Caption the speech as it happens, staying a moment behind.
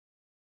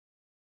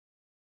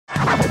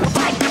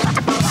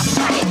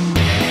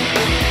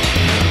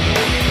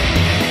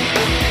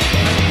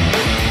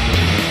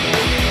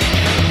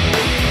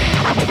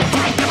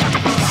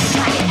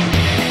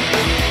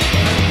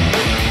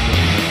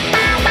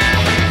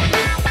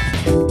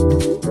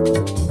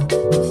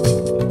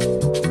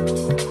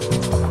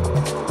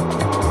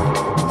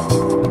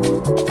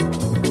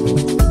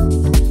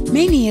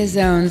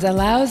Maniazones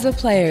allows the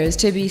players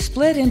to be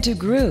split into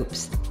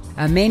groups.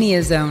 A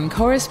Maniazone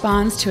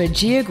corresponds to a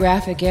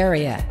geographic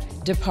area,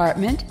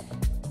 department,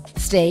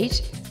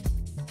 state,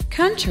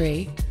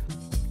 country.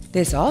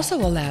 This also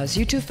allows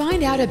you to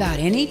find out about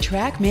any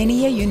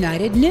Trackmania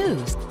United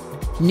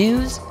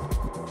news,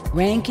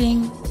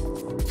 ranking,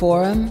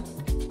 forum,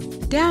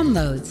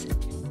 downloads.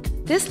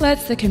 This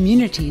lets the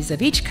communities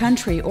of each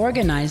country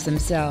organize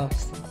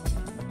themselves.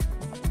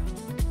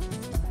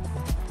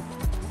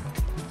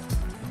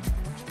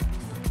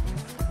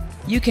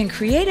 You can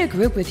create a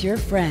group with your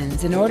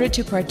friends in order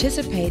to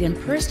participate in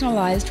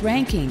personalized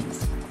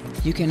rankings.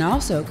 You can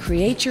also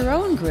create your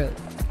own group.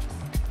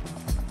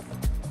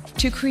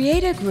 To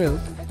create a group,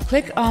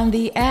 click on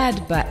the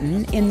Add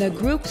button in the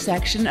Group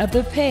section of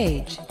the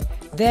page.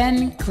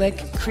 Then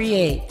click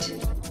Create.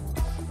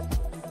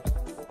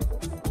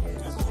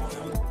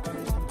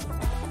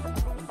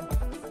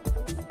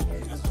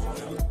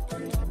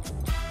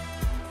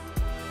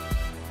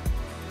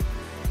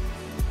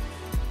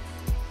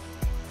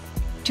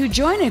 To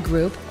join a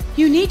group,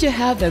 you need to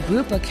have the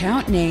group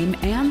account name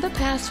and the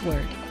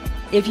password.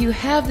 If you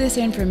have this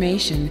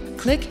information,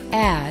 click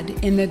Add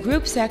in the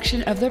Group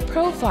section of the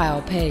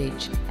Profile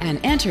page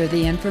and enter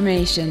the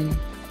information.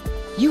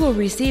 You will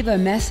receive a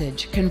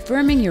message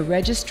confirming your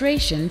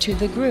registration to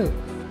the group.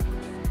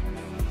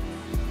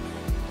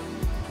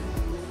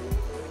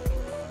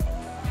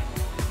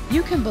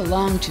 You can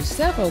belong to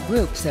several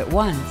groups at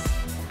once.